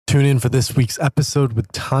Tune in for this week's episode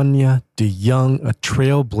with Tania de Jong, a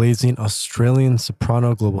trailblazing Australian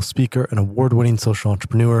soprano, global speaker, and award-winning social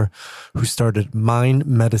entrepreneur who started Mind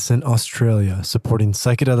Medicine Australia, supporting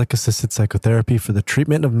psychedelic-assisted psychotherapy for the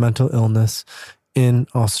treatment of mental illness in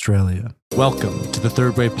Australia. Welcome to the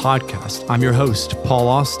Third Wave Podcast. I'm your host, Paul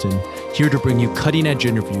Austin, here to bring you cutting-edge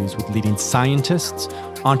interviews with leading scientists,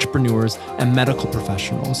 entrepreneurs, and medical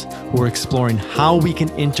professionals who are exploring how we can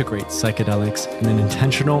integrate psychedelics in an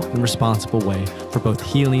intentional and responsible way for both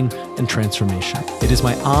healing and transformation. It is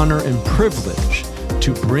my honor and privilege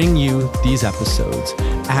to bring you these episodes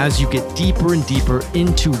as you get deeper and deeper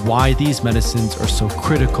into why these medicines are so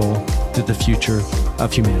critical to the future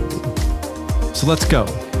of humanity. So let's go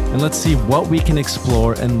and let's see what we can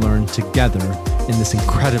explore and learn together in this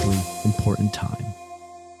incredibly important time.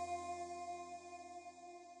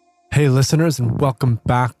 Hey, listeners, and welcome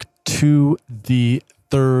back to the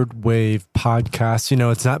Third Wave Podcast. You know,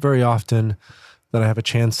 it's not very often that I have a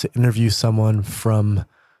chance to interview someone from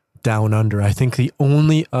down under. I think the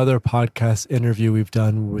only other podcast interview we've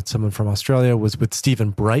done with someone from Australia was with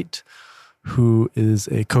Stephen Bright, who is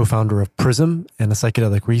a co-founder of Prism and a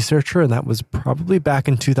psychedelic researcher, and that was probably back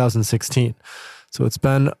in 2016. So it's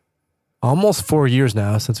been almost 4 years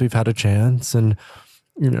now since we've had a chance. And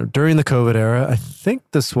you know, during the COVID era, I think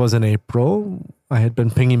this was in April, I had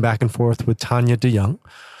been pinging back and forth with Tania de Jong,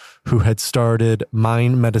 who had started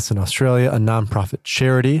Mind Medicine Australia, a nonprofit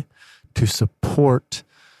charity to support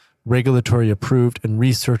regulatory approved and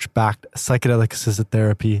research-backed psychedelic-assisted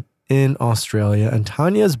therapy in Australia. And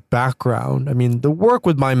Tania's background, I mean, the work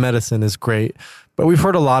with Mind Medicine is great, but we've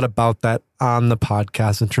heard a lot about that on the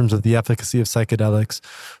podcast in terms of the efficacy of psychedelics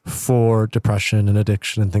for depression and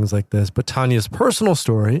addiction and things like this. But Tania's personal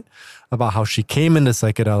story about how she came into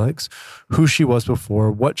psychedelics, who she was before,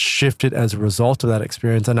 what shifted as a result of that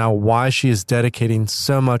experience, and now why she is dedicating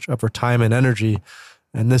so much of her time and energy.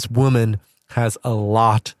 And this woman has a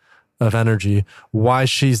lot of energy, why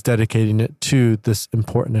she's dedicating it to this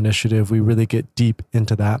important initiative. We really get deep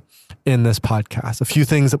into that in this podcast. A few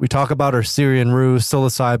things that we talk about are Syrian rue,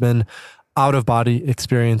 psilocybin, out-of-body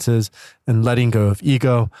experiences, and letting go of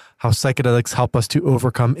ego, how psychedelics help us to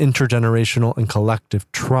overcome intergenerational and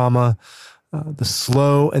collective trauma, the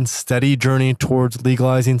slow and steady journey towards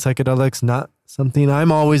legalizing psychedelics, not something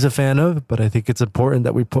I'm always a fan of, but I think it's important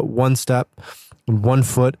that we put one step and one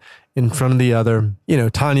foot in front of the other. You know,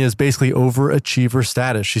 Tania is basically overachiever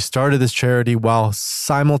status. She started this charity while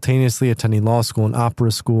simultaneously attending law school and opera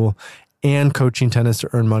school and coaching tennis to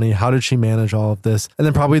earn money. How did she manage all of this? And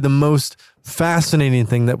then probably the most fascinating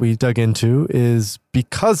thing that we dug into is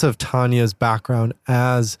because of Tania's background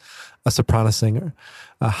as a soprano singer,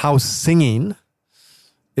 how singing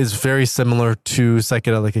is very similar to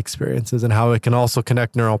psychedelic experiences and how it can also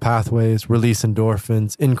connect neural pathways, release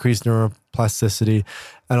endorphins, increase neuroplasticity,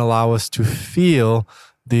 and allow us to feel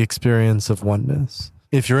the experience of oneness.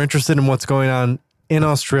 If you're interested in what's going on in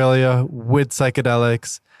Australia with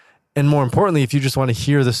psychedelics, and more importantly, if you just want to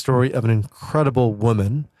hear the story of an incredible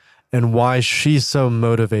woman and why she's so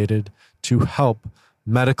motivated to help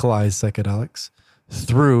medicalize psychedelics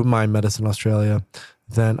through Mind Medicine Australia,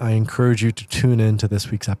 then I encourage you to tune in to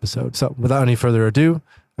this week's episode. So without any further ado,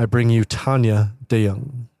 I bring you Tania de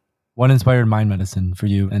Jong. What inspired Mind Medicine for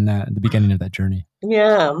you in the beginning of that journey?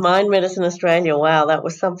 Yeah, Mind Medicine Australia. Wow, that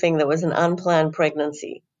was something that was an unplanned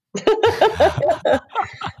pregnancy.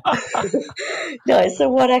 No, so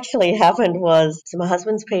what actually happened was, so my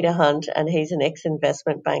husband's Peter Hunt and he's an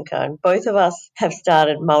ex-investment banker, and both of us have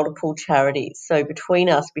started multiple charities. So between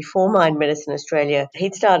us, before Mind Medicine Australia,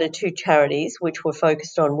 he'd started 2 charities which were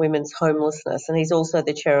focused on women's homelessness, and he's also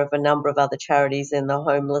the chair of a number of other charities in the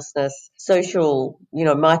homelessness, social,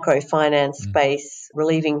 microfinance space,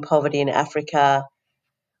 relieving poverty in Africa,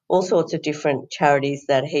 all sorts of different charities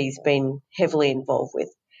that he's been heavily involved with.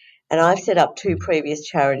 And I've set up 2 previous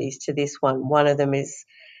charities to this one. One of them is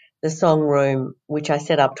the Song Room, which I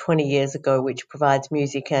set up 20 years ago, which provides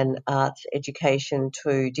music and arts education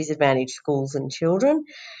to disadvantaged schools and children.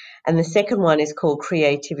 And the second one is called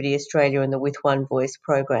Creativity Australia and the With One Voice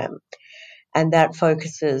program. And that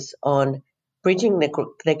focuses on bridging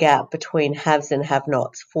the gap between haves and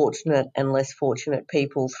have-nots, fortunate and less fortunate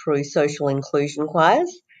people through social inclusion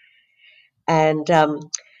choirs. And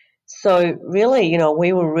so really,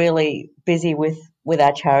 we were really busy with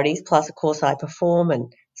our charities. Plus, of course, I perform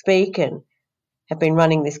and speak and have been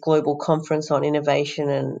running this global conference on innovation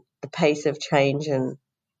and the pace of change and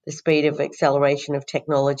the speed of acceleration of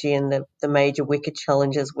technology and the major wicked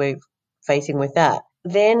challenges we're facing with that.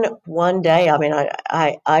 Then one day,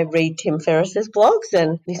 I read Tim Ferriss's blogs,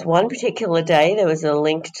 and this one particular day there was a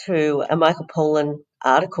link to a Michael Pollan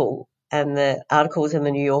article, and the article was in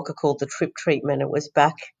the New Yorker called "The Trip Treatment." It was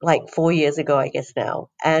back like 4 years ago, I guess now.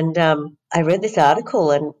 And I read this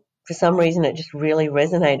article, and for some reason, it just really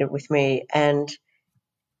resonated with me. And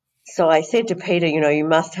so I said to Peter, you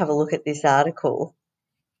must have a look at this article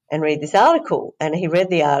and read this article. And he read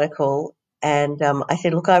the article, and I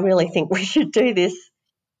said, look, I really think we should do this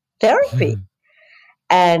therapy.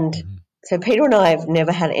 And so Peter and I have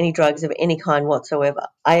never had any drugs of any kind whatsoever.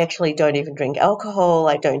 I actually don't even drink alcohol.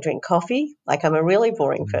 I don't drink coffee. Like, I'm a really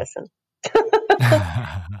boring person.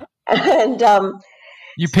 And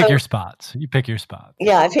you pick your spots. You pick your spots.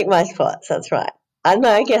 Yeah, I pick my spots. That's right.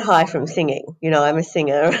 I get high from singing. I'm a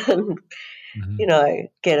singer, and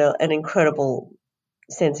get an incredible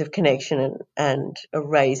sense of connection and a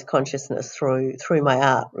raised consciousness through my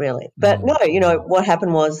art, really. But no, what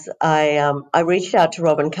happened was I reached out to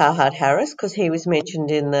Robin Carhart Harris because he was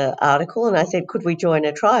mentioned in the article, and I said, could we join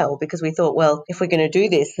a trial? Because we thought, well, if we're going to do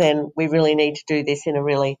this, then we really need to do this in a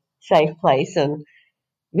really safe place, and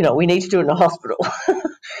we need to do it in a hospital.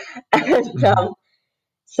 And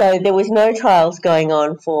so there was no trials going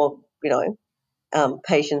on for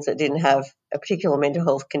patients that didn't have a particular mental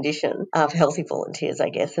health condition, for healthy volunteers, I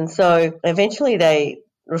guess. And so eventually they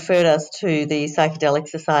referred us to the Psychedelic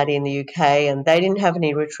Society in the UK, and they didn't have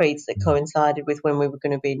any retreats that coincided with when we were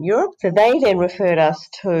going to be in Europe. So they then referred us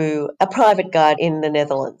to a private guide in the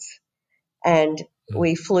Netherlands. And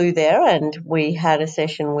we flew there, and we had a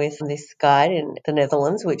session with this guide in the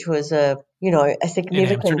Netherlands, which was a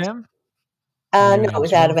significant. In Amsterdam? No, it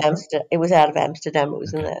was out of Amsterdam. It was out of Amsterdam. It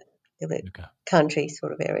was in the country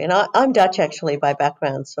sort of area. And I'm Dutch actually by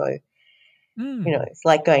background, so it's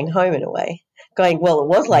like going home in a way. It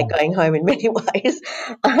was like going home in many ways.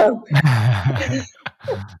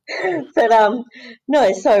 But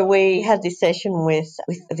no, so we had this session with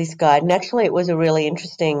this guide, and actually it was a really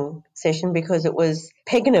interesting session because it was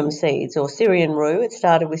peganum seeds or Syrian rue. It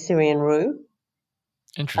started with Syrian rue.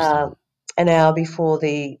 Interesting. An hour before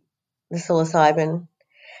the psilocybin. And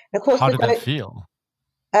of course, how did that feel?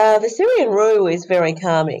 The Syrian rue is very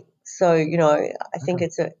calming. So, I think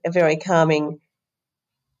it's a very calming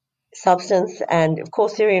substance. And, of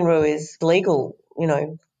course, Syrian rue is legal,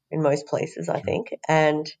 in most places, I think.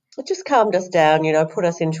 And it just calmed us down, put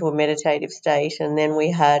us into a meditative state. And then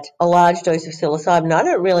we had a large dose of psilocybin. I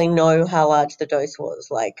don't really know how large the dose was,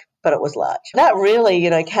 but it was large. That really,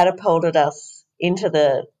 catapulted us into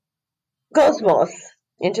the cosmos,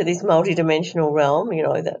 into this multidimensional realm,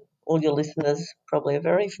 that all your listeners probably are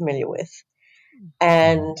very familiar with,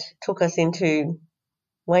 and took us into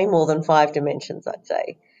way more than 5 dimensions, I'd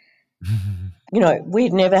say.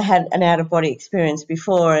 We'd never had an out-of-body experience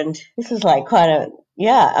before, and this was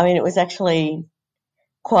it was actually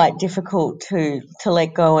quite difficult to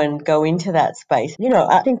let go and go into that space.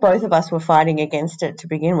 I think both of us were fighting against it to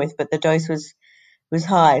begin with, but the dose was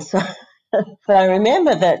high. So, but I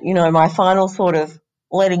remember that, my final sort of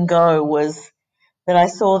letting go was that I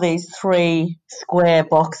saw these 3 square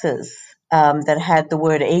boxes that had the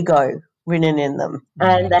word ego written in them,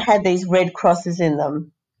 and they had these red crosses in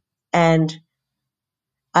them, and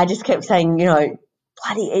I just kept saying,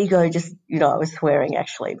 bloody ego, just, I was swearing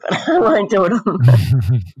actually, but I won't do it on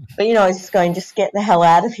but, I was just going, just get the hell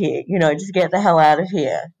out of here, just get the hell out of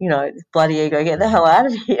here, bloody ego, get the hell out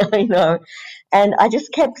of here, And I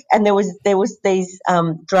just kept, and there was these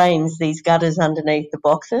drains, these gutters underneath the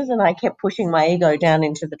boxes, and I kept pushing my ego down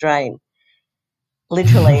into the drain,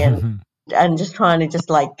 literally, and just trying to just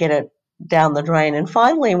get it down the drain. And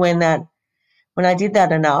finally, when I did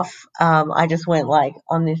that enough, I just went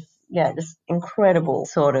on this, just incredible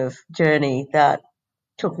sort of journey that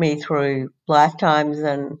took me through lifetimes.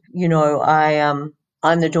 And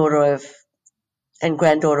I'm the daughter of and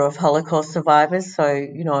granddaughter of Holocaust survivors, so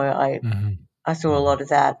I saw a lot of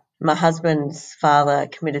that. My husband's father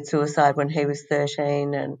committed suicide when he was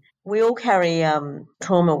 13, and we all carry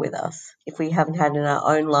trauma with us. If we haven't had it in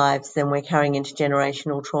our own lives, then we're carrying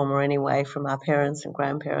intergenerational trauma anyway from our parents and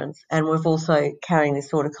grandparents. And we've also carrying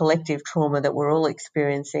this sort of collective trauma that we're all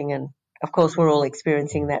experiencing. And, of course, we're all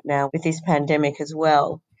experiencing that now with this pandemic as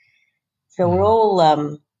well. So we're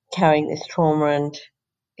all carrying this trauma, and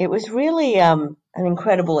it was really an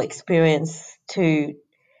incredible experience to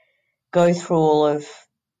go through all of,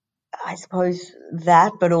 I suppose,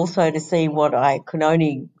 that, but also to see what I could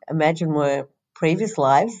only imagine were previous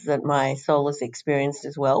lives that my soul has experienced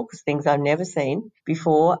as well, because things I've never seen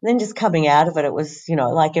before. And then just coming out of it, it was,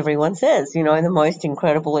 like everyone says, the most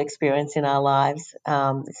incredible experience in our lives,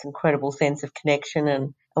 this incredible sense of connection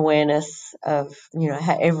and awareness of,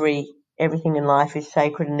 how every everything in life is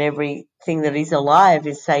sacred and everything that is alive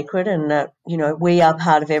is sacred, and that, we are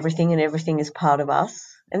part of everything and everything is part of us.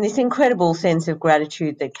 And this incredible sense of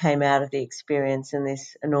gratitude that came out of the experience, and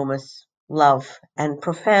this enormous love and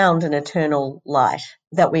profound and eternal light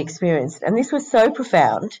that we experienced. And this was so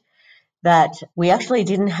profound that we actually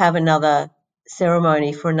didn't have another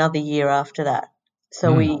ceremony for another year after that.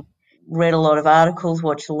 So we read a lot of articles,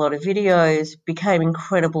 watched a lot of videos, became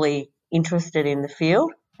incredibly interested in the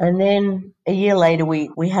field. And then a year later,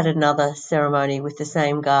 we had another ceremony with the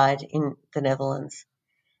same guide in the Netherlands.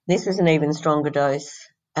 This was an even stronger dose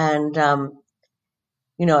and,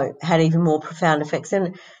 had even more profound effects.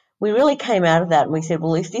 And we really came out of that and we said,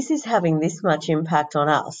 well, if this is having this much impact on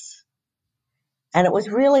us, and it was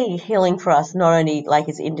really healing for us, not only like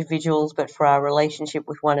as individuals, but for our relationship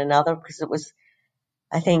with one another, because it was,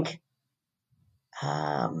 I think,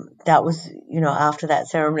 that was, after that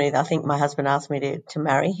ceremony, I think my husband asked me to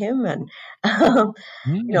marry him, and,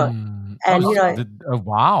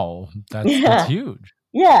 wow, that's yeah, huge.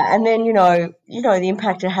 yeah. And then, the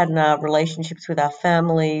impact it had on our relationships with our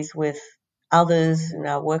families, with others in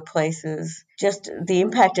our workplaces, just the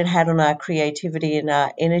impact it had on our creativity and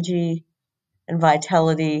our energy and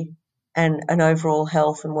vitality and overall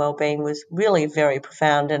health and well-being was really very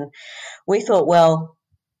profound. And we thought, well,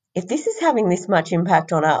 if this is having this much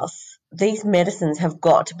impact on us, these medicines have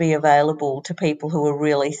got to be available to people who are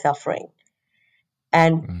really suffering.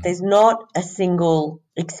 And there's not a single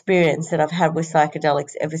experience that I've had with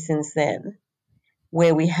psychedelics ever since then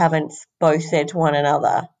where we haven't both said to one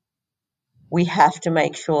another, we have to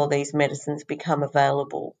make sure these medicines become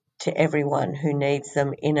available to everyone who needs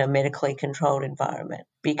them in a medically controlled environment,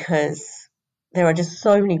 because there are just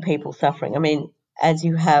so many people suffering. I mean, as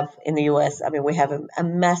you have in the US, we have a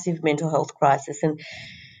massive mental health crisis, and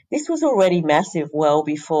this was already massive well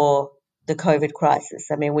before the COVID crisis.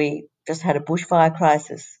 We just had a bushfire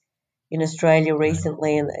crisis in Australia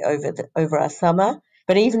recently and over our summer.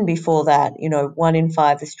 But even before that, 1 in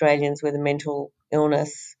 5 Australians with a mental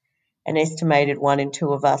illness, an estimated 1 in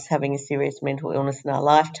 2 of us having a serious mental illness in our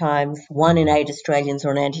lifetimes, 1 in 8 Australians are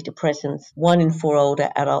on antidepressants, 1 in 4 older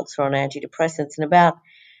adults are on antidepressants, and about,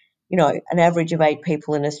 an average of 8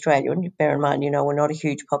 people in Australia, and bear in mind, we're not a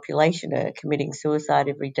huge population, are committing suicide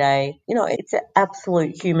every day. It's an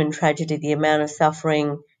absolute human tragedy. The amount of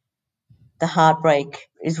suffering, the heartbreak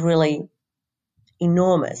is really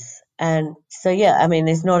enormous. And so,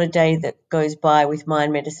 there's not a day that goes by with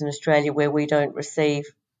Mind Medicine Australia where we don't receive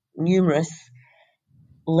numerous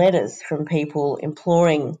letters from people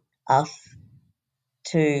imploring us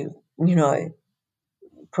to,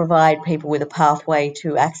 provide people with a pathway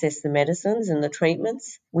to access the medicines and the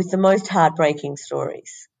treatments, with the most heartbreaking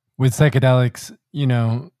stories. With psychedelics,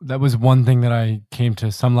 that was one thing that I came to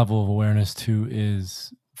some level of awareness to,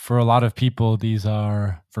 is for a lot of people, these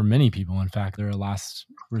are, for many people, in fact, they're a last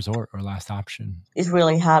resort or last option. It's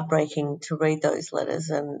really heartbreaking to read those letters,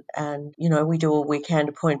 and we do all we can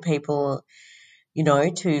to point people,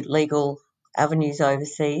 to legal avenues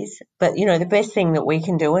overseas. But, the best thing that we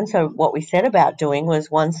can do, and so what we set about doing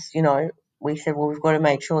was, once, we said, well, we've got to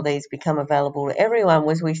make sure these become available to everyone,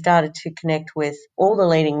 was we started to connect with all the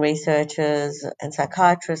leading researchers and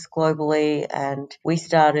psychiatrists globally, and we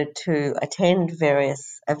started to attend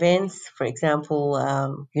various events. For example,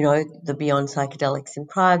 the Beyond Psychedelics in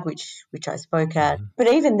Prague, which I spoke at.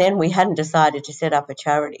 But even then, we hadn't decided to set up a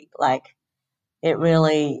charity. It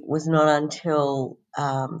really was not until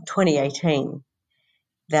 2018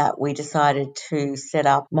 that we decided to set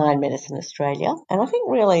up Mind Medicine Australia. And I think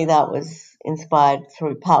really that was inspired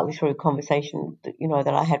partly through a conversation that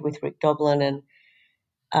I had with Rick Doblin,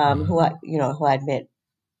 and who I'd met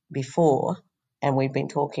before, and we'd been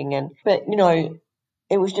talking. But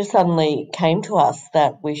it was just suddenly came to us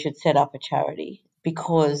that we should set up a charity,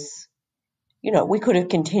 because we could have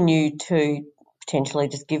continued to potentially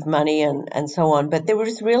just give money and so on, but there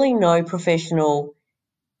was really no professional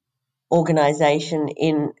organisation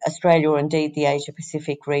in Australia, or indeed the Asia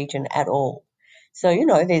Pacific region, at all. So,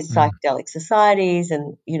 there's psychedelic societies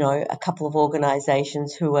and, a couple of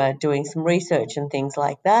organisations who are doing some research and things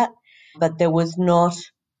like that, but there was not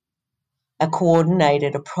a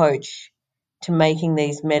coordinated approach to making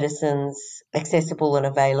these medicines accessible and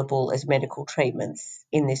available as medical treatments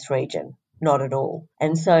in this region, not at all.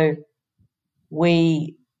 And so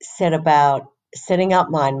we set about setting up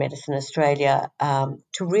Mind Medicine Australia to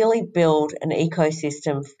really build an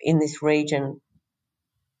ecosystem in this region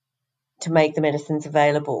to make the medicines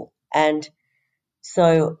available. And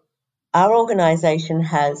so our organisation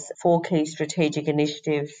has 4 key strategic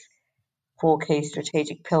initiatives, 4 key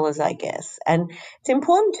strategic pillars, I guess. And it's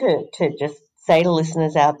important to just say to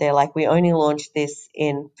listeners out there, like, we only launched this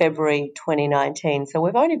in February 2019. So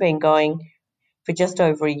we've only been going for just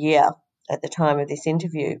over a year at the time of this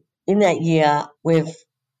interview. In that year, we've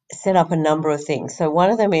set up a number of things. So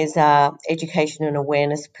one of them is our education and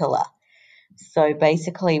awareness pillar. So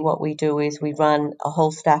basically what we do is we run a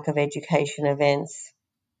whole stack of education events,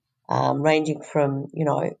 ranging from,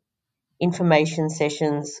 information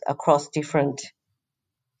sessions across different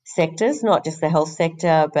sectors, not just the health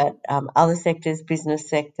sector, but other sectors, business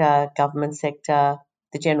sector, government sector,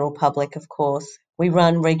 the general public, of course. We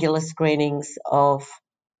run regular screenings of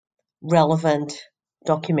relevant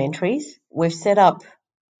documentaries. We've set up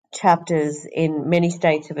chapters in many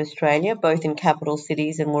states of Australia, both in capital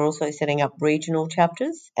cities, and we're also setting up regional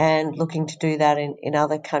chapters and looking to do that in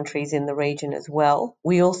other countries in the region as well.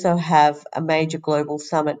 We also have a major global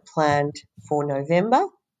summit planned for November,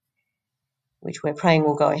 which we're praying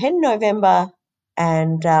will go ahead in November.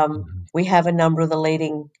 And we have a number of the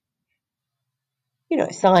leading,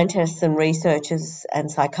 scientists and researchers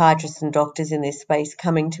and psychiatrists and doctors in this space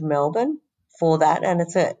coming to Melbourne for that. And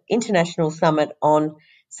it's an international summit on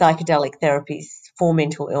psychedelic therapies for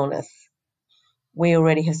mental illness. We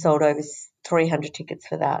already have sold over 300 tickets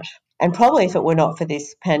for that. And probably if it were not for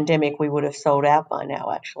this pandemic, we would have sold out by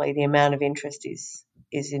now, actually. The amount of interest is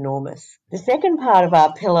enormous. The second part of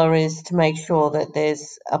our pillar is to make sure that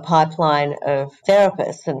there's a pipeline of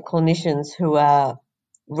therapists and clinicians who are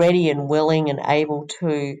ready and willing and able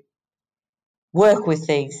to work with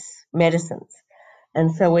these medicines.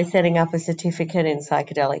 And so we're setting up a certificate in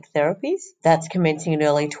psychedelic therapies. That's commencing in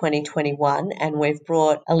early 2021, and we've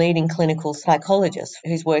brought a leading clinical psychologist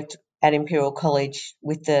who's worked at Imperial College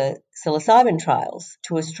with the psilocybin trials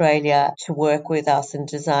to Australia to work with us and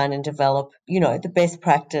design and develop, the best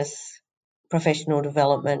practice professional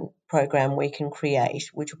development program we can create,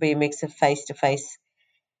 which will be a mix of face-to-face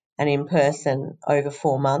and in person over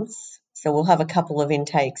 4 months. So we'll have a couple of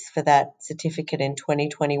intakes for that certificate in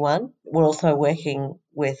 2021. We're also working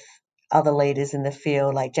with other leaders in the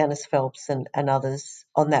field like Janice Phelps and others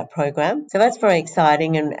on that program. So that's very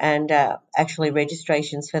exciting, and actually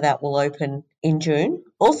registrations for that will open in June.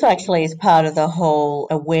 Also, actually, as part of the whole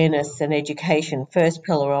awareness and education first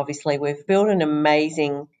pillar, obviously, we've built an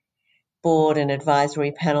amazing board and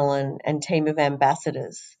advisory panel and team of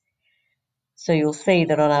ambassadors. So you'll see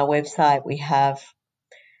that on our website we have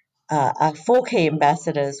our 4 key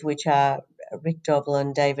ambassadors, which are Rick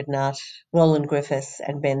Doblin, David Nutt, Roland Griffiths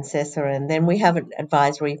and Ben Sessa. And then we have an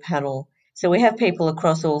advisory panel. So we have people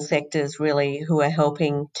across all sectors really who are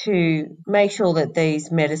helping to make sure that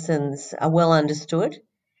these medicines are well understood,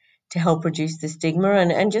 to help reduce the stigma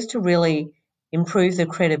and just to really improve the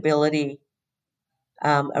credibility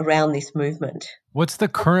around this movement. What's the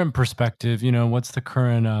current perspective? What's the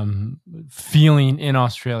current feeling in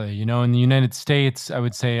Australia? In the United States, I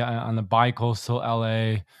would say on the bi-coastal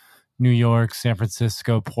LA, New York, San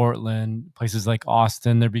Francisco, Portland, places like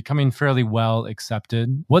Austin, they're becoming fairly well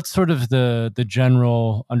accepted. What's sort of the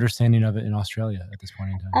general understanding of it in Australia at this point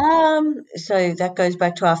in time? So that goes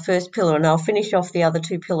back to our first pillar, and I'll finish off the other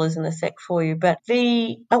 2 pillars in a sec for you. But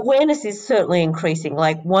the awareness is certainly increasing.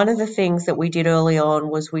 Like, one of the things that we did early on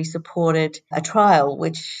was we supported a trial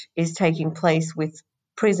which is taking place with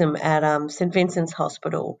Prism at St Vincent's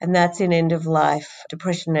Hospital, and that's in end-of-life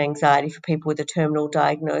depression and anxiety for people with a terminal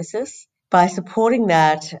diagnosis. By supporting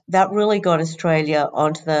that really got Australia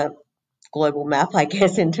onto the global map, I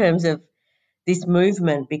guess, in terms of this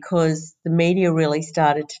movement, because the media really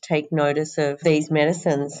started to take notice of these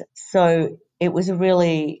medicines. So it was a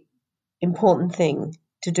really important thing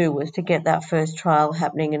to do, was to get that first trial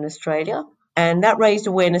happening in Australia. And that raised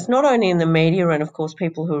awareness not only in the media and, of course,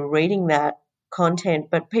 people who were reading that content,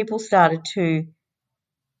 but people started to,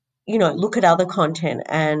 look at other content.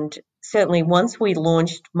 And certainly once we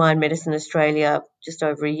launched Mind Medicine Australia just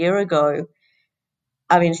over a year ago,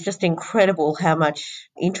 I mean, it's just incredible how much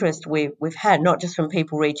interest we've had, not just from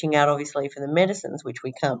people reaching out, obviously, for the medicines, which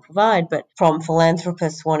we can't provide, but from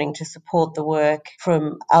philanthropists wanting to support the work,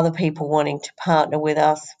 from other people wanting to partner with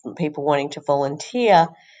us, from people wanting to volunteer,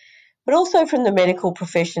 but also from the medical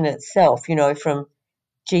profession itself, from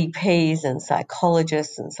GPs and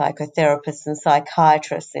psychologists and psychotherapists and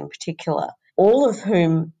psychiatrists in particular, all of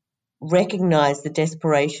whom recognise the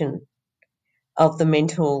desperation of the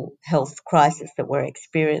mental health crisis that we're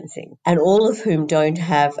experiencing, and all of whom don't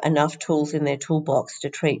have enough tools in their toolbox to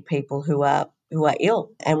treat people who are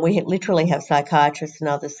ill. And we literally have psychiatrists and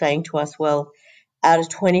others saying to us, well, out of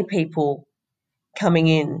 20 people coming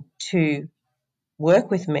in to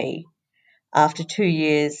work with me, after 2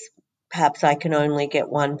 years, perhaps I can only get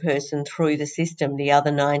one person through the system. The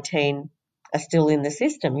other 19 are still in the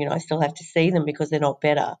system. I still have to see them because they're not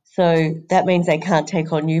better. So that means they can't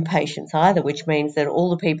take on new patients either, which means that all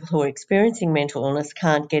the people who are experiencing mental illness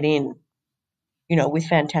can't get in, with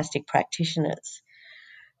fantastic practitioners.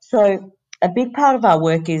 So a big part of our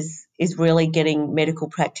work is really getting medical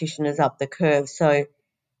practitioners up the curve. So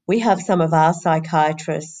we have some of our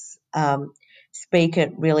psychiatrists speak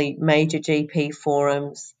at really major GP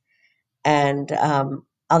forums and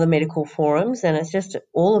other medical forums, and it's just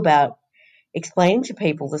all about explaining to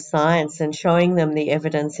people the science and showing them the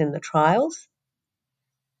evidence in the trials.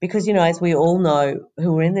 Because, as we all know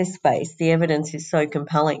who are in this space, the evidence is so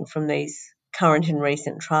compelling from these current and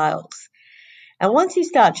recent trials. And once you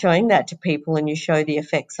start showing that to people and you show the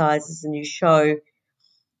effect sizes and you show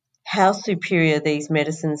how superior these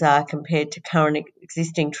medicines are compared to current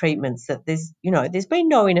existing treatments, that there's been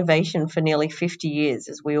no innovation for nearly 50 years,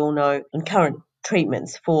 as we all know, in current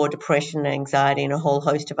treatments for depression, anxiety, and a whole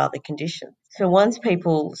host of other conditions. So once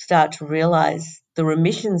people start to realise the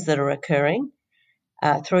remissions that are occurring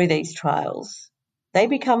through these trials, they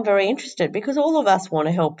become very interested, because all of us want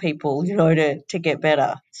to help people, to get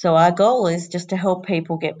better. So our goal is just to help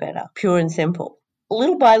people get better, pure and simple.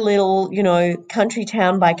 Little by little, country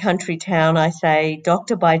town by country town, I say,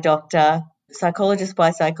 doctor by doctor, psychologist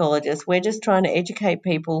by psychologist, we're just trying to educate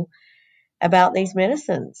people about these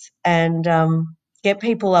medicines and get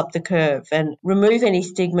people up the curve and remove any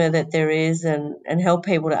stigma that there is, and help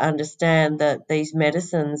people to understand that these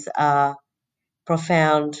medicines are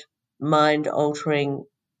profound, mind-altering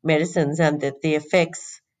medicines, and that the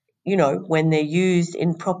effects, when they're used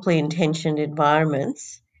in properly intentioned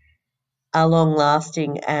environments, are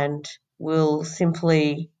long-lasting and will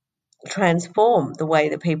simply transform the way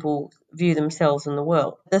that people view themselves in the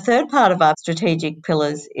world. The third part of our strategic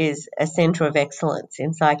pillars is a centre of excellence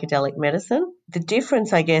in psychedelic medicine. The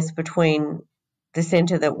difference, I guess, between the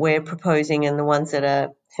centre that we're proposing and the ones that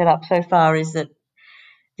are set up so far is that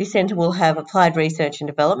this centre will have applied research and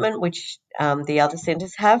development, which the other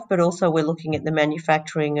centres have, but also we're looking at the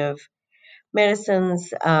manufacturing of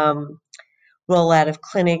medicines, rollout of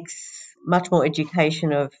clinics, much more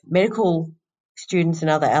education of medical students and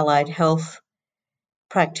other allied health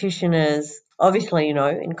practitioners. Obviously,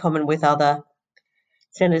 in common with other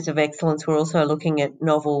centres of excellence, we're also looking at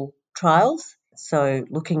novel trials. So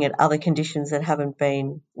looking at other conditions that haven't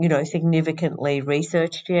been, significantly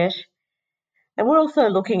researched yet. And we're also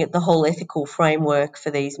looking at the whole ethical framework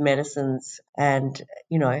for these medicines and,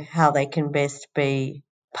 how they can best be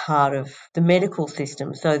part of the medical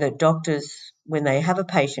system, so that doctors, when they have a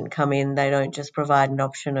patient come in, they don't just provide an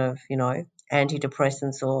option of,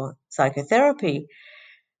 antidepressants or psychotherapy,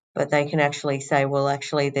 but they can actually say, well,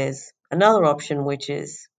 actually there's another option, which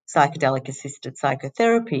is psychedelic-assisted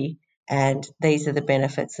psychotherapy, and these are the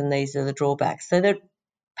benefits and these are the drawbacks, so that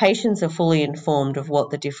patients are fully informed of what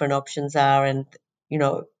the different options are and,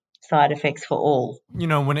 side effects for all.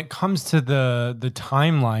 When it comes to the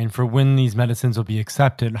timeline for when these medicines will be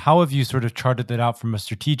accepted, how have you sort of charted that out from a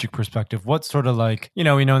strategic perspective? What's sort of like, we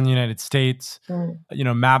know in the United States,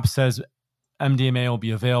 MAP says MDMA will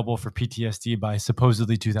be available for PTSD by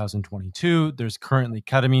supposedly 2022. There's currently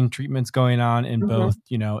ketamine treatments going on in both,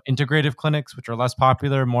 integrative clinics, which are less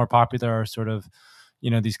popular. More popular are sort of,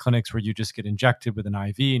 these clinics where you just get injected with an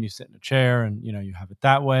IV and you sit in a chair and, you have it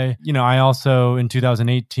that way. I also, in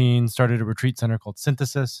 2018, started a retreat center called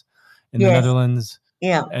Synthesis in the Netherlands.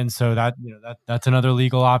 Yeah. And so that's another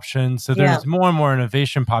legal option. So there's more and more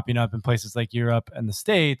innovation popping up in places like Europe and the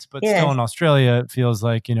States, but still in Australia, it feels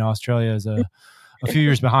like, Australia is a few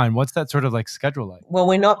years behind. What's that sort of like schedule like? Well,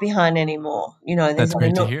 we're not behind anymore. That's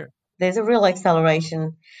great to hear. There's a real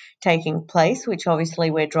acceleration taking place, which obviously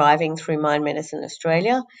we're driving through Mind Medicine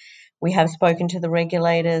Australia. We have spoken to the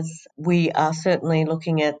regulators. We are certainly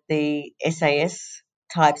looking at the SAS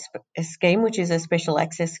type scheme, which is a special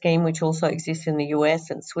access scheme, which also exists in the US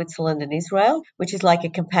and Switzerland and Israel, which is like a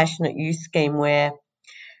compassionate use scheme where,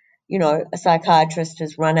 a psychiatrist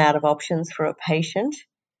has run out of options for a patient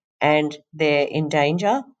and they're in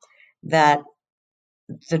danger, that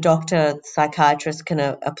the doctor, psychiatrist can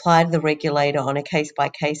apply to the regulator on a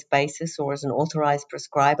case-by-case basis or as an authorised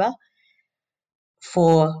prescriber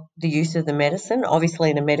for the use of the medicine,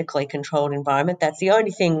 obviously in a medically controlled environment. That's the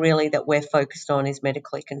only thing really that we're focused on, is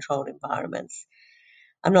medically controlled environments.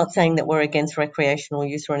 I'm not saying that we're against recreational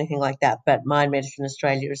use or anything like that, but Mind Medicine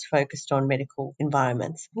Australia is focused on medical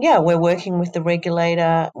environments. Yeah, we're working with the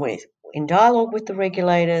regulator. We're in dialogue with the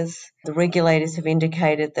regulators. The regulators have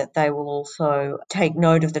indicated that they will also take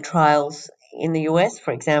note of the trials in the US.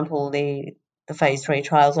 For example, the phase 3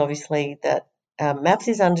 trials, obviously, that MAPS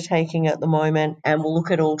is undertaking at the moment, and we'll look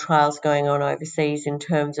at all trials going on overseas in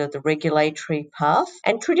terms of the regulatory path.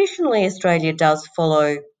 And traditionally, Australia does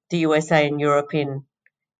follow the USA and Europe in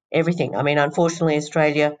everything. I mean, unfortunately,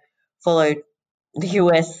 Australia followed the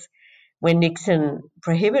US when Nixon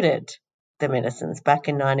prohibited the medicines back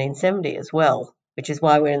in 1970 as well, which is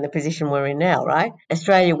why we're in the position we're in now, right?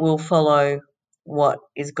 Australia will follow what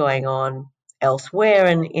is going on elsewhere,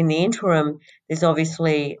 and in the interim, there's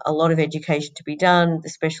obviously a lot of education to be done. The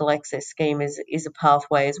special access scheme is a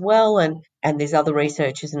pathway as well, and there's other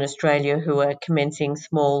researchers in Australia who are commencing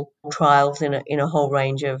small trials in a whole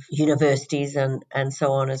range of universities and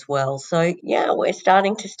so on as well. So yeah, we're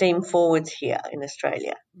starting to steam forwards here in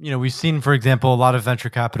Australia. We've seen, for example, a lot of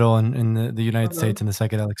venture capital in the United States in the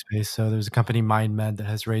psychedelic space. So there's a company, MindMed, that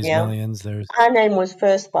has raised millions. Her name was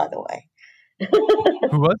first, by the way.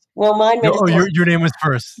 Who was? Well, MindMed. Oh, your name was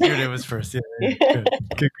first. Your name was first. Yeah.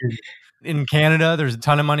 Good. In Canada, there's a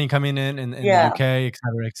ton of money coming in the UK, et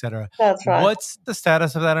cetera, et cetera. That's right. What's the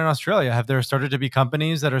status of that in Australia? Have there started to be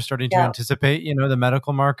companies that are starting to anticipate, the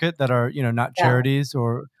medical market that are, not charities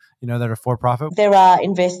or, that are for profit? There are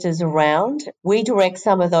investors around. We direct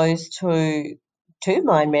some of those to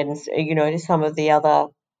MindMed and, to some of the other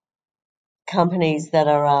companies that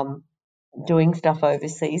are doing stuff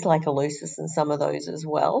overseas, like Elucis and some of those as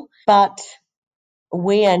well. But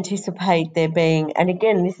we anticipate there being, and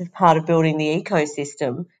again, this is part of building the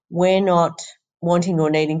ecosystem, we're not wanting or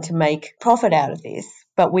needing to make profit out of this,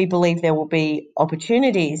 but we believe there will be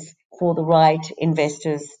opportunities for the right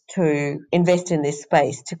investors to invest in this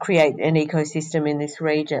space, to create an ecosystem in this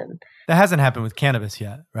region. That hasn't happened with cannabis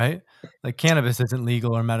yet, right? Like cannabis isn't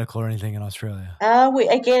legal or medical or anything in Australia.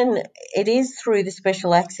 It is through the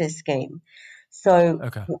special access scheme. So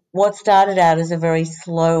what started out as a very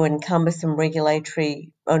slow and cumbersome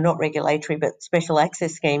special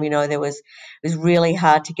access scheme, it was really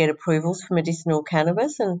hard to get approvals for medicinal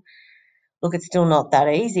cannabis. And look, it's still not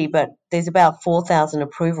that easy, but there's about 4,000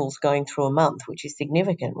 approvals going through a month, which is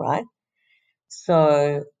significant, right?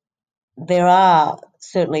 So there are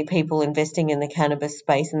certainly people investing in the cannabis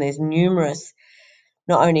space, and there's numerous,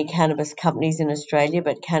 not only cannabis companies in Australia,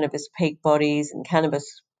 but cannabis peak bodies and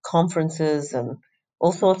cannabis conferences and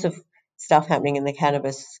all sorts of stuff happening in the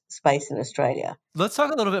cannabis space in Australia. Let's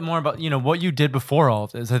talk a little bit more about, what you did before all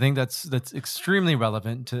of this. I think that's extremely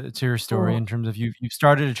relevant to your story in terms of you've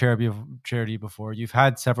started a charity before. You've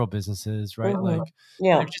had several businesses, right?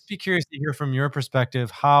 I'd just be curious to hear from your perspective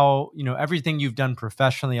how, everything you've done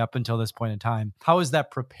professionally up until this point in time, how has that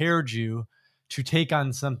prepared you to take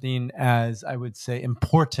on something as, I would say,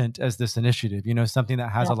 important as this initiative, something that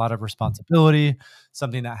has a lot of responsibility,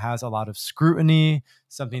 something that has a lot of scrutiny,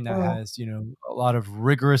 something that has, a lot of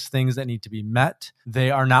rigorous things that need to be met.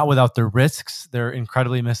 They are not without their risks. They're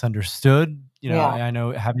incredibly misunderstood. I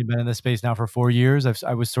know, having been in this space now for 4 years,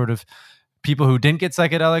 I was sort of, people who didn't get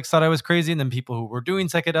psychedelics thought I was crazy, and then people who were doing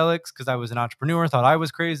psychedelics because I was an entrepreneur thought I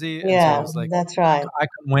was crazy. And so I was like, that's right. I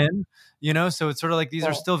couldn't win, so it's sort of like these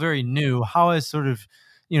are still very new. How is sort of,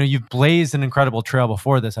 you've blazed an incredible trail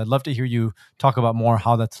before this. I'd love to hear you talk about more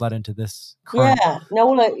how that's led into this current. Yeah, no,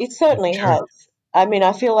 well, it certainly has. I mean,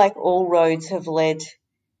 I feel like all roads have led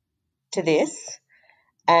to this,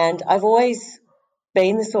 and I've always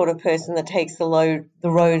been the sort of person that takes the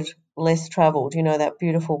road less traveled, that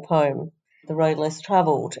beautiful poem, The Road Less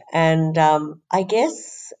Traveled. And I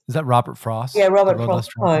guess... Is that Robert Frost? Yeah, Robert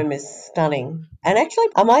Frost's poem is stunning. And actually,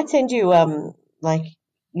 I might send you a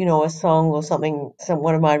song or something,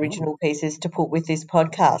 one of my original pieces to put with this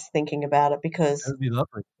podcast, thinking about it, because that would be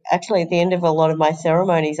lovely. Actually, at the end of a lot of my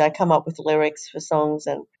ceremonies, I come up with lyrics for songs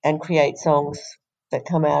and create songs that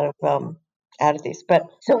come out of this. But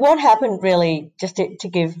so what happened really, just to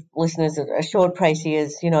give listeners a short précis,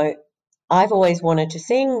 is, I've always wanted to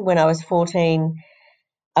sing. When I was 14,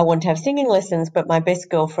 I wanted to have singing lessons, but my best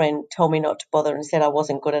girlfriend told me not to bother and said I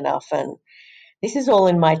wasn't good enough. And this is all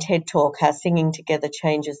in my TED Talk, How Singing Together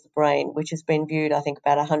Changes the Brain, which has been viewed, I think,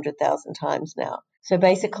 about 100,000 times now. So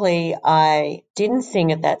basically, I didn't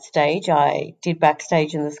sing at that stage. I did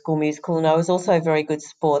backstage in the school musical, and I was also a very good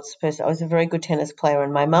sports person. I was a very good tennis player,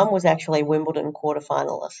 and my mum was actually a Wimbledon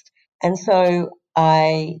quarterfinalist. And so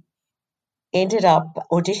I ended up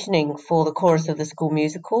auditioning for the chorus of the school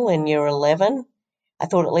musical in year 11. I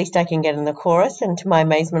thought at least I can get in the chorus, and to my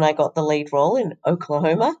amazement, I got the lead role in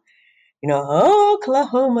Oklahoma.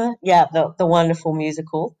 Oklahoma. Yeah, the wonderful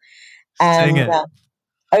musical. Sing it.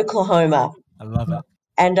 Oklahoma. I love it.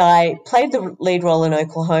 And I played the lead role in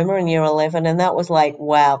Oklahoma in year 11, and that was like,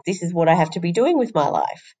 wow, this is what I have to be doing with my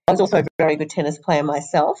life. I was also a very good tennis player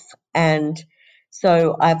myself, and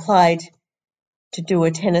so I applied to do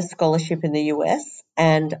a tennis scholarship in the US,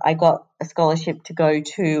 and I got a scholarship to go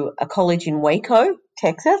to a college in Waco,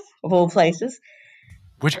 Texas, of all places.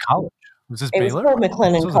 Which college? Was this It was Baylor? called This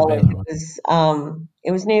McLennan wasn't College. Baylor.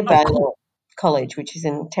 It was near Oh, Baylor cool. College, which is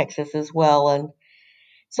in Texas as well. And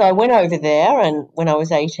so I went over there, and when I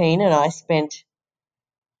was 18, and I spent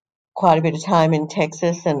quite a bit of time in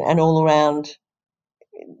Texas and all around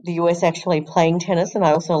the US actually playing tennis, and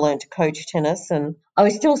I also learned to coach tennis. And I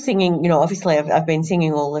was still singing, obviously I've been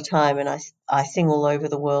singing all the time, and I sing all over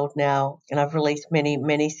the world now, and I've released many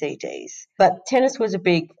CDs. But tennis was a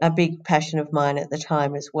big passion of mine at the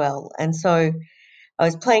time as well. And so I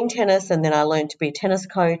was playing tennis, and then I learned to be a tennis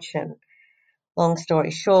coach. And long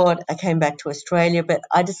story short, I came back to Australia, but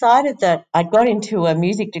I decided that I'd got into a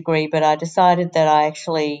music degree, but I decided that I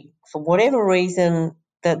actually, for whatever reason,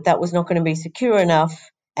 that was not going to be secure enough,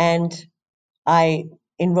 and I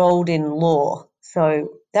enrolled in law. So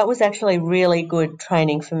that was actually really good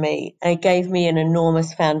training for me. And it gave me an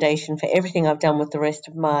enormous foundation for everything I've done with the rest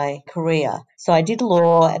of my career. So I did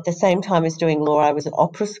law. At the same time as doing law, I was at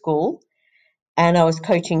opera school, and I was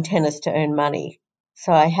coaching tennis to earn money.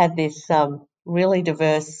 So I had this really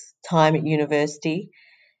diverse time at university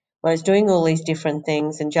where I was doing all these different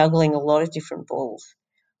things and juggling a lot of different balls.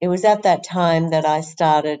 It was at that time that I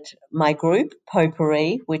started my group,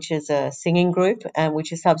 Potpourri, which is a singing group, and which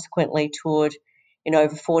has subsequently toured in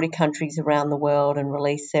over 40 countries around the world and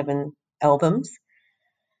released 7 albums.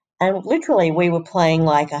 And literally, we were playing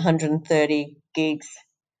like 130 gigs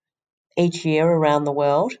each year around the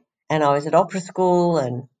world. And I was at opera school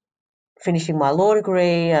and finishing my law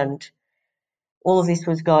degree, and all of this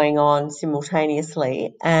was going on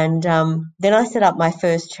simultaneously. And then I set up my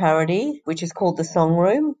first charity, which is called the Song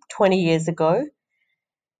Room, 20 years ago,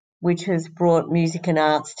 which has brought music and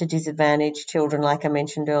arts to disadvantaged children, like I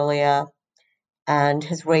mentioned earlier, and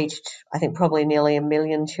has reached, I think, probably nearly 1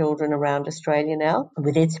 million children around Australia now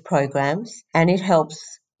with its programs. And it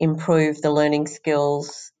helps improve the learning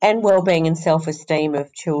skills and well-being and self-esteem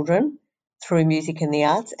of children through music and the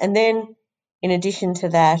arts. And then in addition to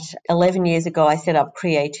that, 11 years ago, I set up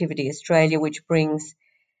Creativity Australia, which brings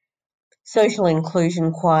social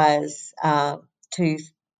inclusion choirs to,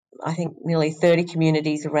 I think, nearly 30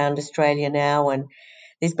 communities around Australia now. And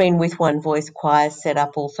there's been With One Voice choirs set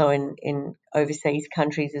up also in overseas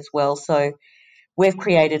countries as well. So we've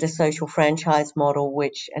created a social franchise model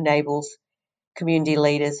which enables community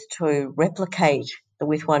leaders to replicate the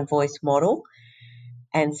With One Voice model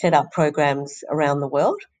and set up programs around the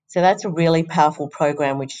world. So that's a really powerful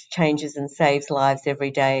program which changes and saves lives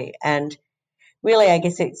every day. And really, I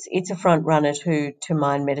guess it's a front runner to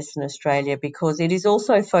Mind Medicine Australia, because it is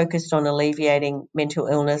also focused on alleviating mental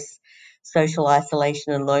illness, social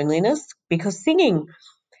isolation and loneliness, because singing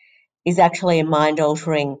is actually a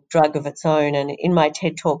mind-altering drug of its own. And in my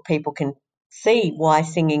TED Talk, people can see why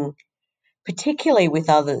singing, particularly with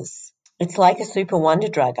others, it's like a super wonder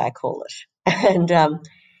drug, I call it. And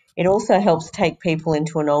it also helps take people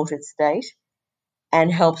into an altered state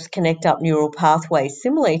and helps connect up neural pathways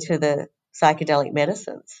similarly to the psychedelic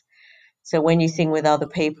medicines. So when you sing with other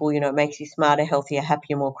people, it makes you smarter, healthier,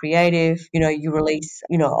 happier, more creative. You release,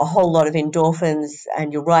 a whole lot of endorphins,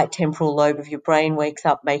 and your right temporal lobe of your brain wakes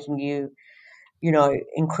up, making you,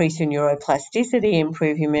 increase your neuroplasticity,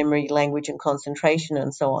 improve your memory, language and concentration,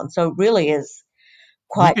 and so on. So it really is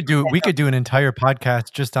We quite could do an entire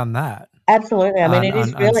podcast just on that. absolutely. I mean, it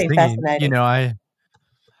is On really singing. fascinating.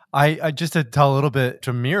 I just to tell a little bit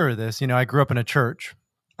to mirror this, I grew up in a church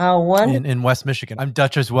Oh, wonderful. in West Michigan. I'm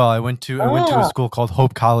Dutch as well. I went to a Oh, school called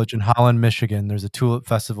Hope College in Holland, Michigan. There's a tulip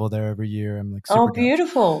festival there every year. I'm like oh, super Dutch.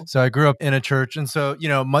 beautiful. So I grew up in a church, and so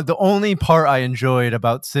the only part I enjoyed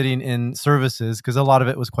about sitting in services, because a lot of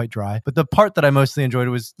it was quite dry, but the part that I mostly enjoyed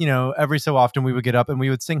was every so often we would get up and we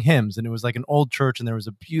would sing hymns, and it was like an old church, and there was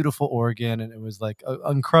a beautiful organ, and it was like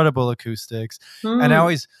incredible acoustics, and I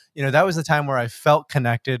always that was the time where I felt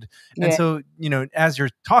connected. And Yeah. so as you're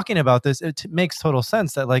talking about this, it makes total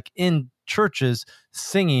sense that like in churches,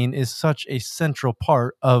 singing is such a central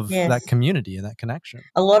part of Yes. that community and that connection.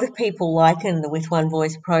 A lot of people liken the With One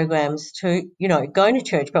Voice programs to, going to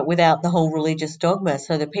church, but without the whole religious dogma.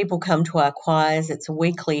 So the people come to our choirs. It's a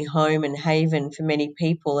weekly home and haven for many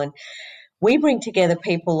people. And we bring together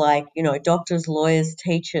people like, doctors, lawyers,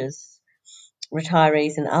 teachers,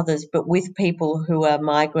 retirees and others, but with people who are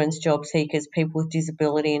migrants, job seekers, people with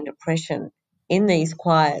disability and depression in these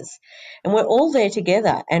choirs. And we're all there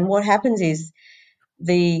together. And what happens is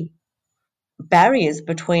the barriers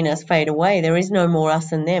between us fade away. There is no more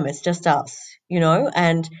us and them. It's just us,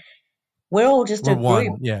 and we're all just We're a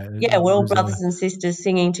group. one. Yeah. Yeah, we're all There's brothers a and sisters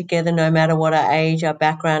singing together, no matter what our age, our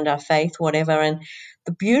background, our faith, whatever. And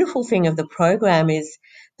the beautiful thing of the program is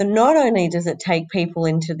that not only does it take people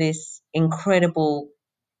into this incredible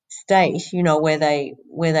state, where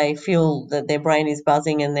they feel that their brain is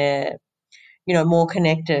buzzing and they're, more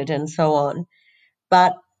connected and so on,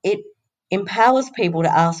 but it empowers people to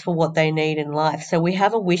ask for what they need in life. So we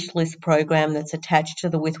have a wish list program that's attached to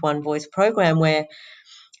the With One Voice program, where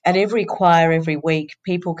at every choir every week,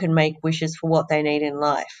 people can make wishes for what they need in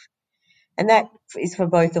life. And that is for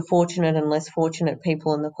both the fortunate and less fortunate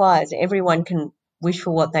people in the choirs. Everyone can wish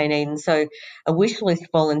for what they need. And so a wish list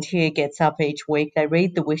volunteer gets up each week, they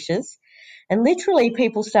read the wishes, and literally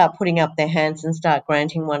people start putting up their hands and start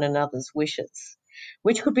granting one another's wishes,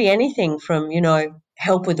 which could be anything from,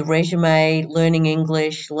 help with a resume, learning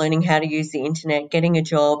English, learning how to use the internet, getting a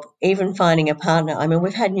job, even finding a partner. I mean,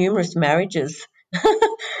 we've had numerous marriages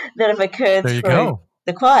that have occurred There you through go.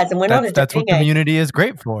 the choirs, and we're not a That's what dating agency. community is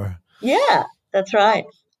great for. Yeah, that's right.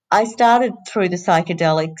 I started through the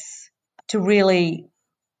psychedelics to really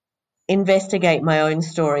investigate my own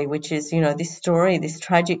story, which is, this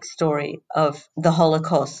tragic story of the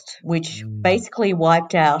Holocaust, which Mm. basically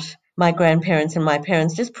wiped out my grandparents and my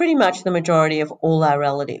parents, just pretty much the majority of all our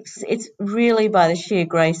relatives. It's really by the sheer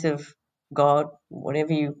grace of God,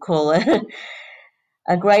 whatever you call it,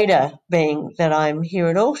 a greater being, that I'm here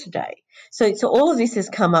at all today. So all of this has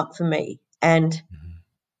come up for me. And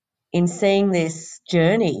in seeing this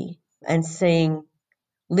journey and seeing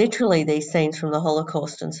literally these scenes from the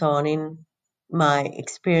Holocaust and so on in my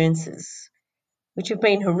experiences, which have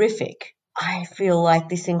been horrific, I feel like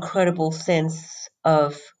this incredible sense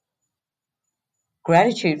of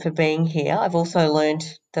gratitude for being here. I've also learned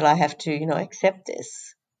that I have to, accept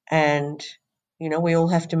this. And, we all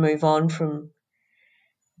have to move on from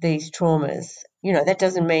these traumas. That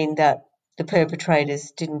doesn't mean that the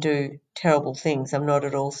perpetrators didn't do terrible things. I'm not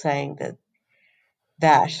at all saying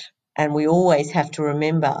that. And we always have to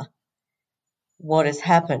remember what has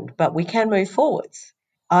happened, but we can move forwards.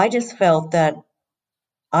 I just felt that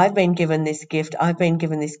I've been given this gift. I've been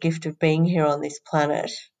given this gift of being here on this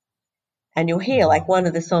planet. And you'll hear, like, one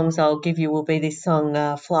of the songs I'll give you will be this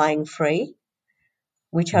song, Flying Free,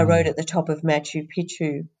 which I wrote Mm. at the top of Machu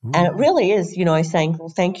Picchu. And it Ooh. really is, saying, well,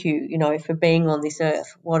 thank you, for being on this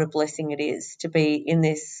earth. What a blessing it is to be in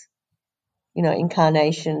this,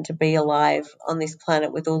 incarnation, to be alive on this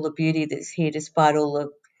planet with all the beauty that's here, despite all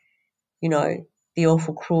the, the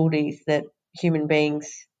awful cruelties that human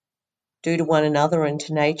beings do to one another and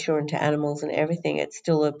to nature and to animals and everything. It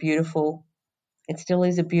still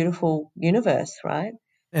is a beautiful universe, right?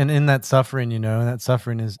 And in that suffering, and that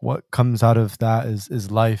suffering is what comes out of that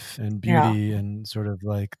is life and Yeah, beauty and sort of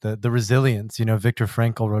like the resilience. Viktor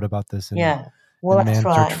Frankl wrote about this yeah. Well, in that's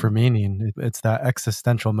Man's Search right. for Meaning. It's that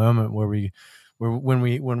existential moment where when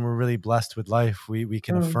we're really blessed with life, we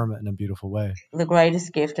can Mm. affirm it in a beautiful way. The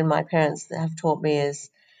greatest gift, and my parents have taught me, is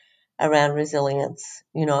around resilience,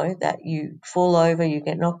 that you fall over, you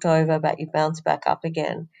get knocked over, but you bounce back up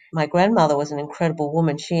again. My grandmother was an incredible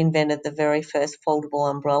woman. She invented the very first foldable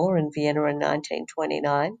umbrella in Vienna in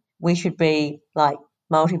 1929. We should be like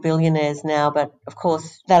multi-billionaires now, but of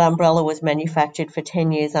course that umbrella was manufactured for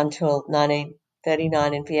 10 years until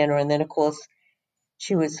 1939 in Vienna, and then of course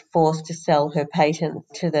she was forced to sell her patent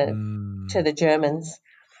to Mm, the Germans,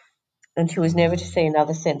 and she was never to mm. see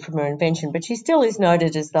another cent from her invention. But she still is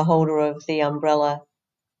noted as the holder of the umbrella,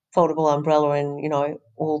 foldable umbrella, in,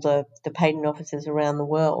 all the patent offices around the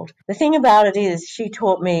world. The thing about it is she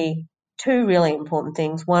taught me two really important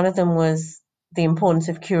things. One of them was the importance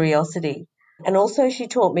of curiosity. And also she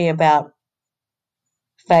taught me about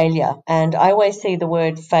failure. And I always see the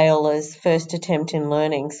word fail as first attempt in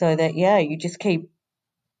learning, so that, yeah, you just keep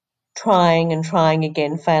trying and trying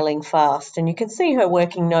again, failing fast. And you can see her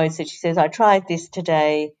working notes that she says, I tried this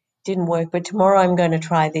today, didn't work, but tomorrow I'm going to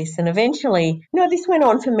try this. And eventually, this went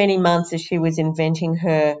on for many months as she was inventing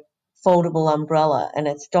her foldable umbrella. And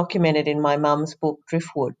it's documented in my mum's book,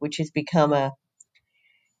 Driftwood, which has become a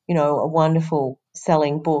wonderful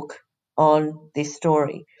selling book on this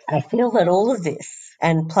story. I feel that all of this,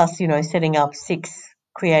 and plus, setting up 6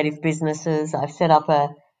 creative businesses, I've set up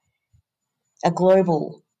a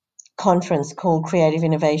global conference called Creative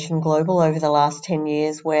Innovation Global over the last 10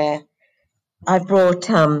 years, where I've brought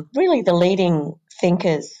really the leading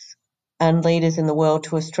thinkers and leaders in the world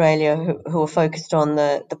to Australia who are focused on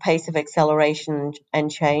the pace of acceleration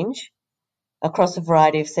and change across a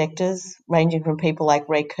variety of sectors, ranging from people like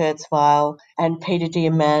Ray Kurzweil and Peter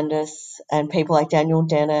Diamandis and people like Daniel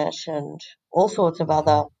Dennett and all sorts of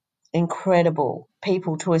other incredible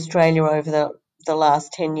people to Australia over the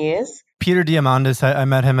last 10 years. Peter Diamandis, I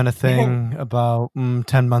met him in a thing about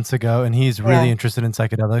 10 months ago, and he's really interested in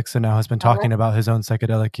psychedelics and now has been talking about his own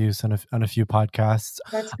psychedelic use on a few podcasts.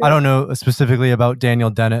 I don't know specifically about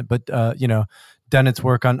Daniel Dennett, but, Dennett's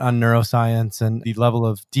work on neuroscience and the level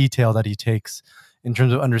of detail that he takes in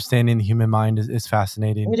terms of understanding the human mind is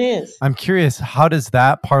fascinating. It is. I'm curious, how does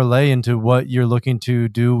that parlay into what you're looking to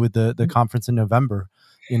do with the conference in November?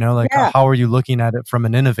 How are you looking at it from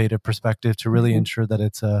an innovative perspective to really ensure that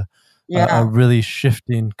it's a really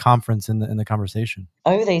shifting conference in the conversation?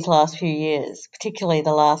 Over these last few years, particularly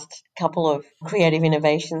the last couple of creative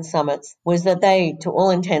innovation summits, was that they, to all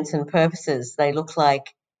intents and purposes, they look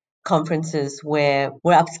like conferences where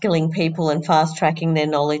we're upskilling people and fast-tracking their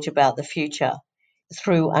knowledge about the future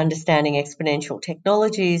through understanding exponential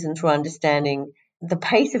technologies and through understanding the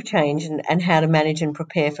pace of change and how to manage and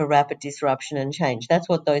prepare for rapid disruption and change. That's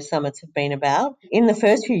what those summits have been about. In the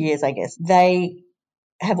first few years, I guess, they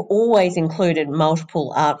have always included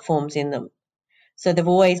multiple art forms in them. So they've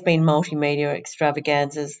always been multimedia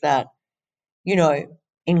extravaganzas that,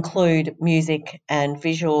 include music and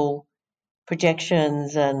visual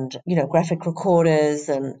projections and, graphic recorders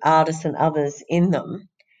and artists and others in them.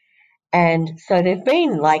 And so they've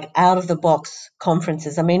been like out of the box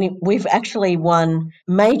conferences. I mean, we've actually won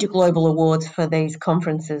major global awards for these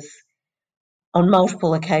conferences on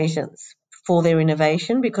multiple occasions for their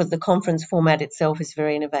innovation, because the conference format itself is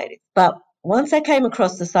very innovative. But once I came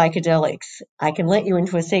across the psychedelics, I can let you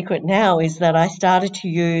into a secret now, is that I started to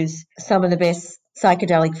use some of the best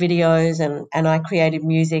psychedelic videos and I created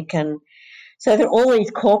music, and so that all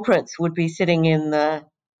these corporates would be sitting in the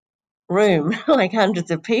room, like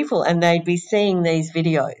hundreds of people, and they'd be seeing these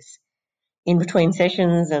videos in between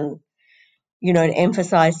sessions and, to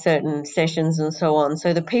emphasize certain sessions and so on.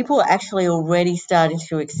 So the people are actually already starting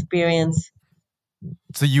to experience.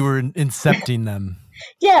 So you were incepting them.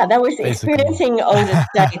 Yeah, that was basically experiencing older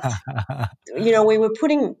states. We were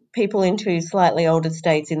putting people into slightly older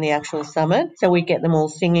states in the actual summit. So we'd get them all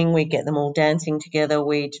singing, we'd get them all dancing together,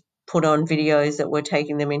 we'd put on videos that were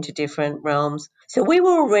taking them into different realms. So we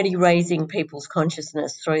were already raising people's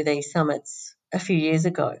consciousness through these summits a few years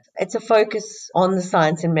ago. It's a focus on the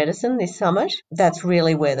science and medicine, this summit. That's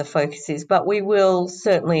really where the focus is. But we will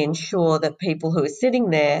certainly ensure that people who are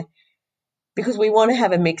sitting there, because we want to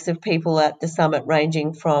have a mix of people at the summit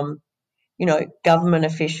ranging from, government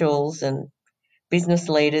officials and business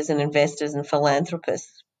leaders and investors and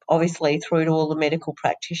philanthropists, obviously through to all the medical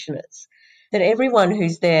practitioners, that everyone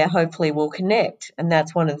who's there hopefully will connect. And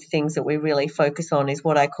that's one of the things that we really focus on, is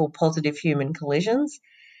what I call positive human collisions,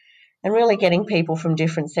 and really getting people from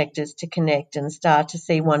different sectors to connect and start to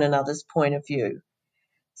see one another's point of view,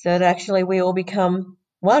 so that actually we all become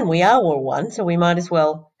one. We are all one, so we might as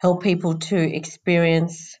well help people to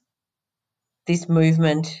experience this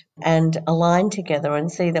movement and align together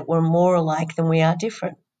and see that we're more alike than we are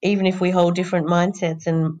different. Even if we hold different mindsets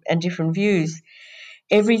and different views,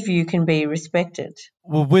 every view can be respected.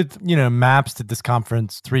 Well, with, MAPS did this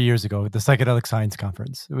conference 3 years ago, the Psychedelic Science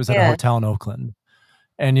Conference. It was at a hotel in Oakland.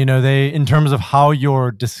 And, they, in terms of how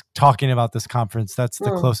you're talking about this conference, that's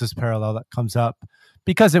the closest parallel that comes up,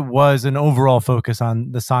 because it was an overall focus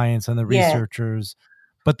on the science and the researchers,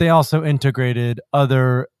 but they also integrated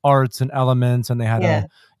other arts and elements, and they had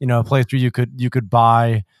a place where you could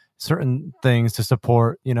buy certain things to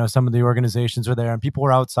support, some of the organizations were there, and people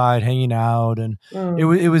were outside hanging out, and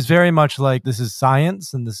it was very much like, this is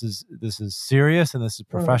science, and this is serious, and this is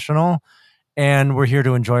professional. And we're here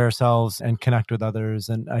to enjoy ourselves and connect with others.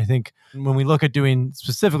 And I think when we look at doing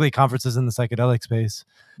specifically conferences in the psychedelic space,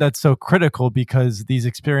 that's so critical, because these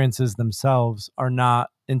experiences themselves are not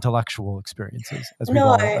intellectual experiences, as we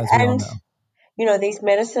all know. These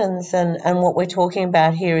medicines and what we're talking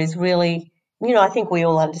about here is really, I think we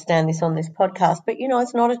all understand this on this podcast, but,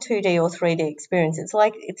 it's not a 2D or 3D experience.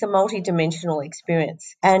 It's a multi-dimensional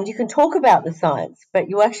experience. And you can talk about the science, but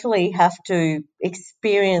you actually have to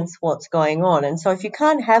experience what's going on. And so if you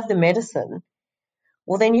can't have the medicine,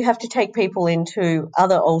 well, then you have to take people into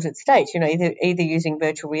other altered states, either using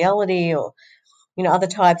virtual reality or, other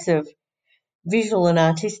types of visual and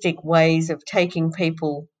artistic ways of taking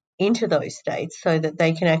people into those states so that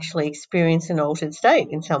they can actually experience an altered state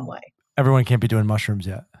in some way. Everyone can't be doing mushrooms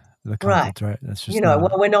yet. The conference, right? That's just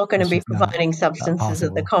we're not going to be providing substances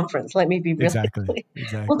at the conference. Let me be really clear.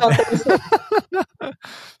 Exactly.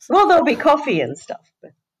 Well, there'll be coffee and stuff.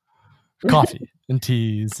 Coffee and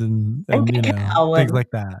teas and things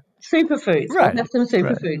like that. Superfoods. Right. We'll have some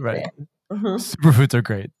superfoods there. Superfoods are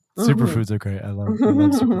great. Superfoods are great. I love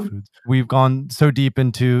superfoods. We've gone so deep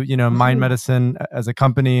into, mind medicine as a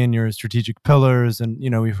company and your strategic pillars. And,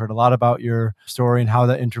 we've heard a lot about your story and how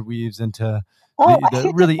that interweaves into I the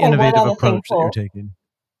should really just say one innovative other thing, approach that you're Paul. taking.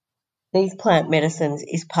 These plant medicines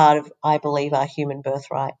is part of, I believe, our human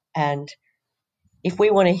birthright. And if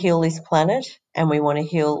we want to heal this planet and we want to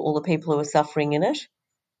heal all the people who are suffering in it,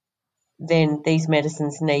 then these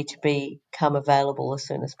medicines need to become available as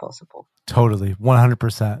soon as possible. Totally.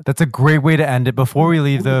 100%. That's a great way to end it. Before we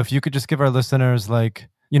leave, though, if you could just give our listeners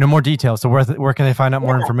more details. So where can they find out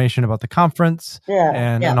more information about the conference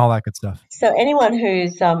and all that good stuff? So anyone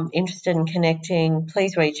who's interested in connecting,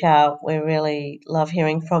 please reach out. We really love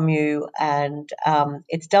hearing from you. And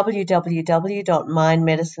it's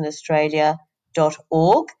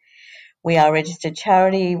www.mindmedicineaustralia.org. We are a registered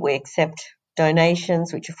charity. We accept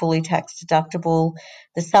donations, which are fully tax deductible.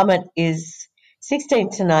 The summit is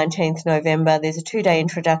 16th to 19th November. There's a 2-day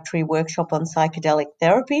introductory workshop on psychedelic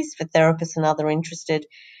therapies for therapists and other interested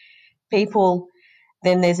people.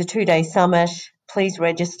 Then there's a 2-day summit. Please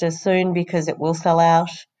register soon because it will sell out.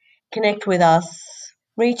 Connect with us.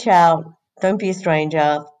 Reach out. Don't be a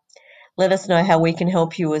stranger. Let us know how we can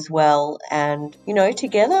help you as well. And,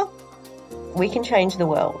 together we can change the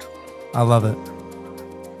world. I love it.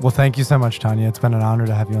 Well, thank you so much, Tania. It's been an honor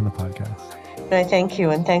to have you on the podcast. No, thank you.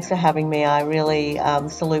 And thanks for having me. I really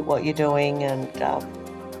salute what you're doing and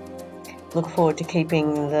look forward to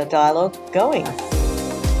keeping the dialogue going.